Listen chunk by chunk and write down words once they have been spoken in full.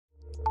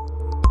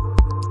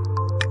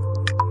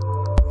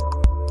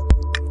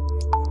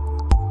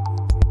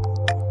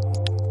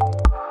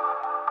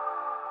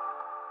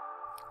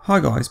Hi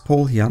guys,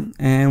 Paul here,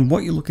 and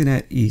what you're looking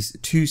at is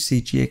two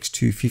CGX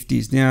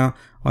 250s. Now,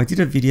 I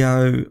did a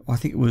video, I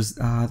think it was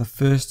the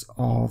 1st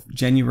of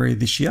January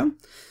this year,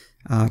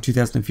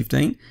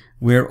 2015,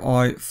 where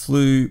I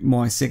flew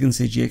my second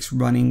CGX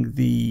running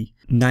the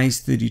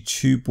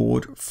Naze32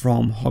 board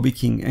from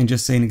HobbyKing and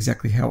just seeing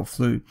exactly how it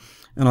flew.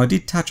 And I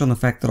did touch on the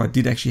fact that I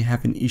did actually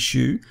have an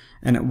issue,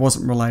 and it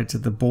wasn't related to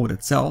the board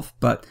itself,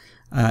 but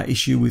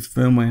issue with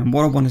firmware. And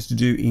what I wanted to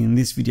do in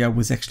this video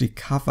was actually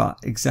cover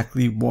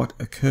exactly what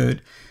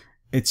occurred.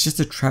 It's just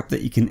a trap that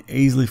you can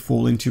easily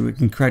fall into. It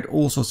can create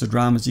all sorts of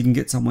dramas. You can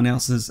get someone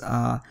else's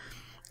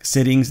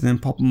settings and then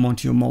pop them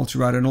onto your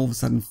multirotor and all of a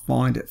sudden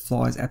find it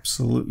flies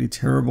absolutely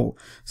terrible.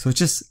 So it's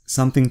just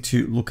something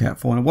to look out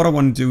for. And what I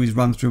want to do is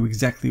run through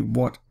exactly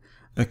what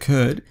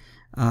occurred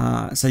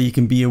so you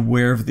can be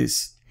aware of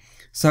this.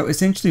 So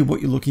essentially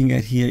what you're looking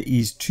at here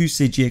is two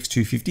CGX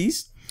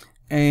 250s.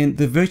 And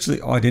they're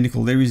virtually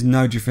identical. There is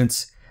no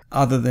difference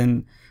other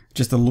than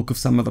just the look of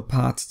some of the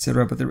parts,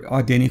 etc., but they're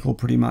identical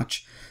pretty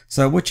much.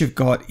 So what you've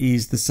got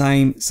is the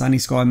same Sunny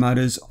Sky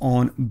motors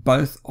on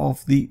both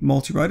of the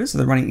multirotors. So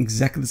they're running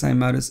exactly the same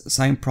motors,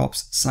 same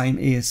props, same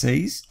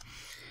ESCs,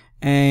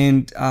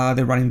 and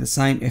they're running the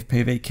same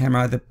FPV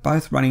camera. They're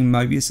both running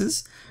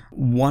Mobiuses.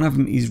 One of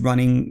them is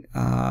running,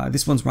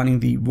 this one's running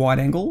the wide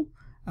angle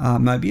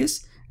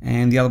Mobius,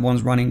 and the other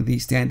one's running the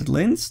standard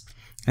lens.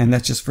 And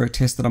that's just for a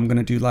test that I'm going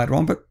to do later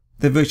on, but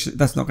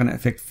that's not going to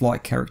affect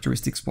flight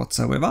characteristics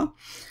whatsoever.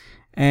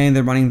 And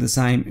they're running the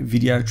same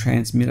video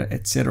transmitter,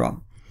 etc.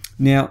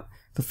 Now,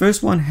 the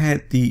first one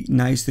had the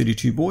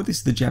Naze32 board. This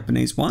is the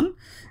Japanese one,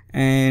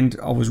 and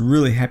I was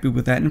really happy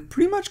with that, and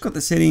pretty much got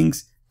the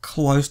settings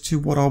close to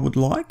what I would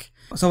like.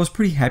 So I was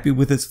pretty happy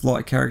with its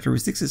flight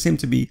characteristics. It seemed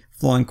to be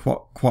flying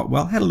quite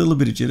well. Had a little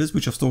bit of jitters,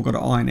 which I've still got to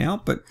iron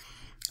out, but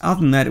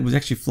other than that, it was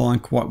actually flying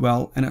quite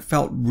well, and it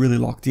felt really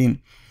locked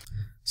in.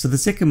 So the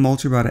second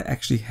multirotor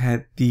actually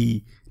had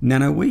the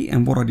NanoWii,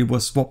 and what I did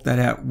was swap that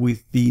out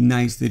with the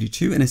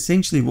Naze32, and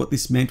essentially what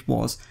this meant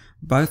was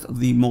both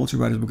of the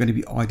multirotors were going to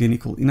be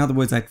identical. In other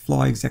words, they'd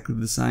fly exactly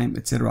the same,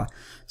 etc.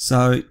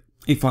 So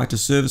if I had to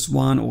service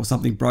one or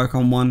something broke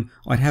on one,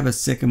 I'd have a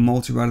second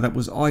multirotor that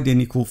was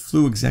identical,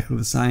 flew exactly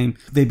the same.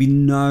 There'd be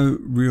no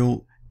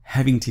real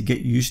having to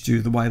get used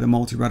to the way the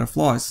multirotor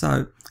flies.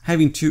 So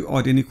having two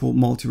identical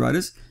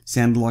multirotors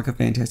sounded like a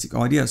fantastic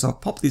idea. So I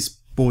popped this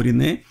board in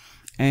there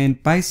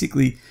and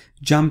basically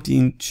jumped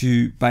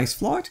into base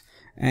flight,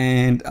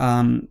 and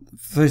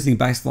first thing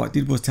base flight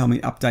did was tell me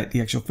to update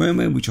the actual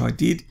firmware, which I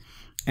did.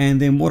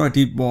 And then what I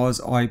did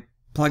was I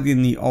plugged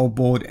in the old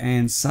board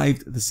and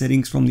saved the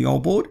settings from the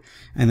old board,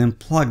 and then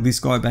plugged this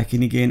guy back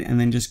in again and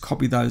then just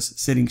copy those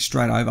settings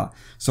straight over.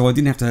 So I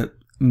didn't have to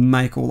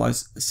make all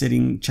those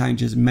setting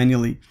changes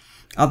manually,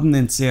 other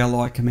than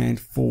CLI command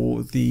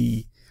for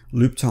the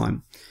loop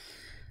time.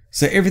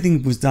 So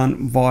everything was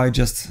done via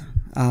just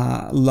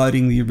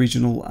loading the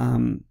original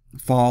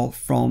file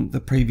from the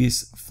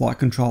previous flight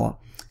controller.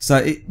 So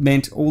it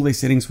meant all these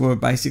settings were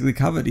basically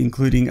covered,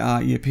 including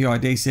your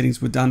PID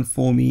settings were done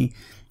for me,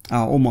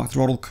 all my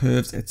throttle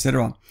curves,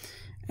 etc.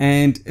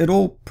 And it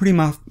all pretty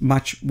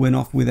much went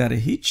off without a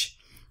hitch,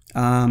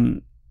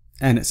 and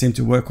it seemed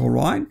to work all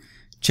right.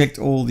 Checked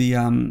all the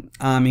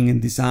arming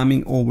and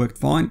disarming, all worked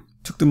fine.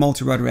 Took the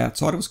multirotor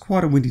outside. It was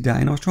quite a windy day,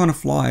 and I was trying to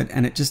fly it,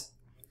 and it just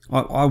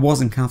I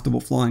wasn't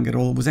comfortable flying at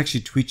all. It was actually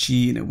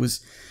twitchy, and it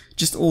was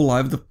just all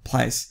over the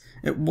place.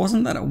 It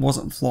wasn't that it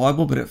wasn't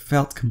flyable, but it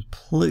felt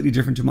completely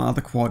different to my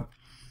other quad.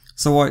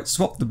 So I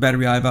swapped the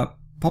battery over,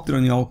 popped it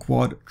on the old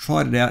quad,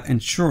 tried it out,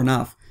 and sure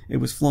enough, it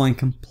was flying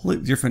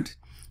completely different.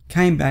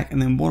 Came back, and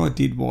then what I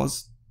did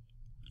was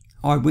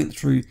I went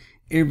through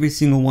every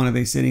single one of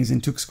these settings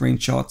and took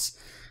screenshots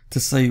to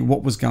see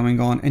what was going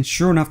on. And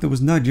sure enough, there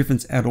was no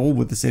difference at all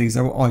with the settings.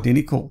 They were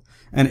identical,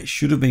 and it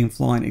should have been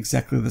flying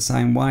exactly the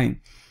same way.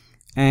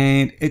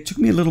 And it took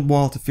me a little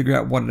while to figure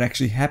out what had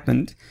actually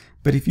happened,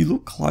 but if you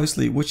look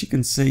closely, what you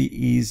can see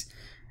is,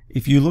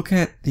 if you look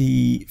at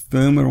the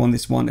firmware on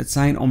this one, it's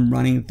saying I'm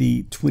running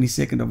the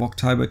 22nd of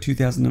October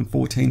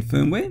 2014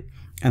 firmware,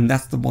 and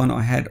that's the one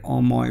I had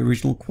on my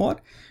original quad.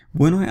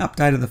 When I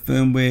updated the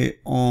firmware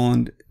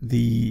on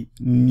the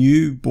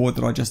new board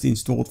that I just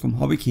installed from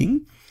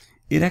HobbyKing,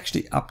 it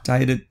actually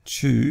updated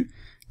to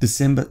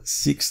December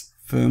 6th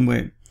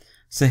firmware.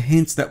 So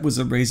hence that was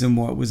a reason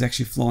why it was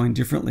actually flying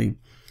differently.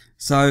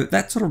 So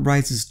that sort of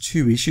raises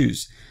two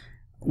issues.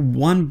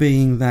 One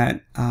being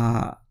that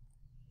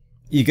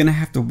you're going to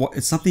have to,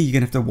 it's something you're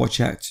going to have to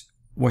watch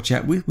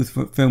out with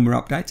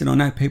firmware updates. And I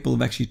know people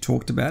have actually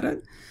talked about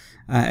it,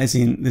 as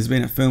in there's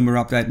been a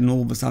firmware update and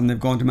all of a sudden they've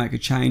gone to make a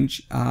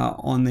change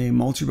on their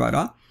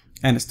multirotor,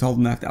 and it's told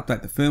them they have to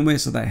update the firmware,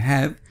 so they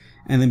have,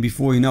 and then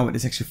before you know it,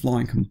 it's actually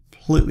flying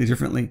completely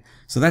differently.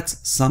 So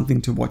that's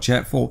something to watch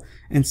out for.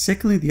 And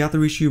secondly, the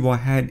other issue I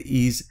had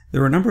is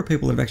there are a number of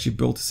people that have actually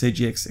built a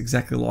CGX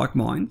exactly like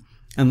mine,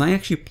 and they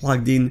actually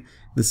plugged in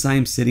the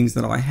same settings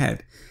that I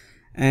had.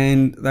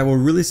 And they were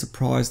really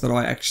surprised that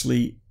I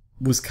actually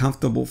was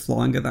comfortable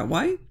flying it that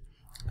way.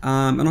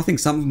 And I think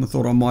some of them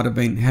thought I might have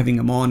been having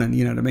them on, and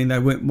you know what I mean, they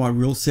weren't my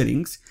real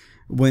settings,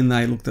 when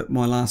they looked at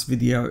my last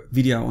video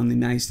on the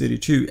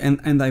Naze32,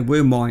 and they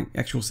were my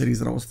actual settings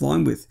that I was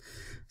flying with.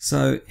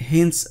 So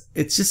hence,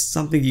 it's just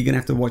something you're going to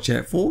have to watch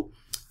out for.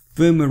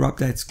 Firmware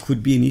updates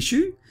could be an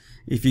issue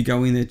if you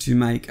go in there to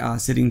make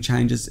setting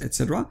changes,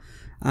 etc.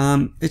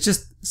 It's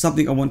just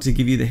something I want to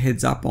give you the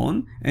heads up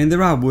on, and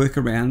there are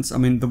workarounds. I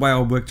mean, the way I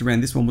worked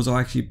around this one was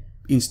I actually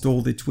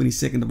installed the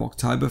 22nd of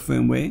October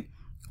firmware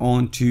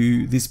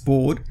onto this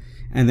board,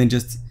 and then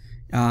just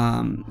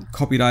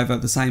copied over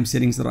the same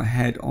settings that I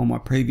had on my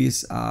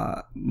previous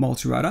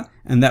multirotor,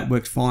 and that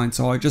worked fine.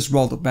 So I just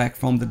rolled it back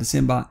from the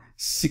December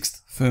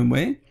 6th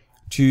firmware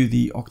to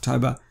the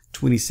October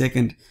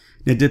 22nd.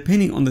 Now,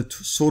 depending on the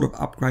sort of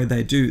upgrade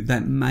they do,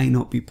 that may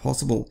not be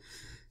possible.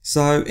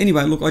 So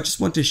anyway, look, I just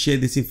want to share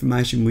this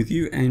information with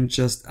you and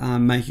just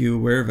make you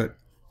aware of it.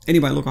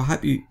 Anyway, look, I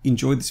hope you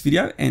enjoyed this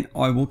video, and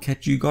I will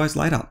catch you guys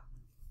later.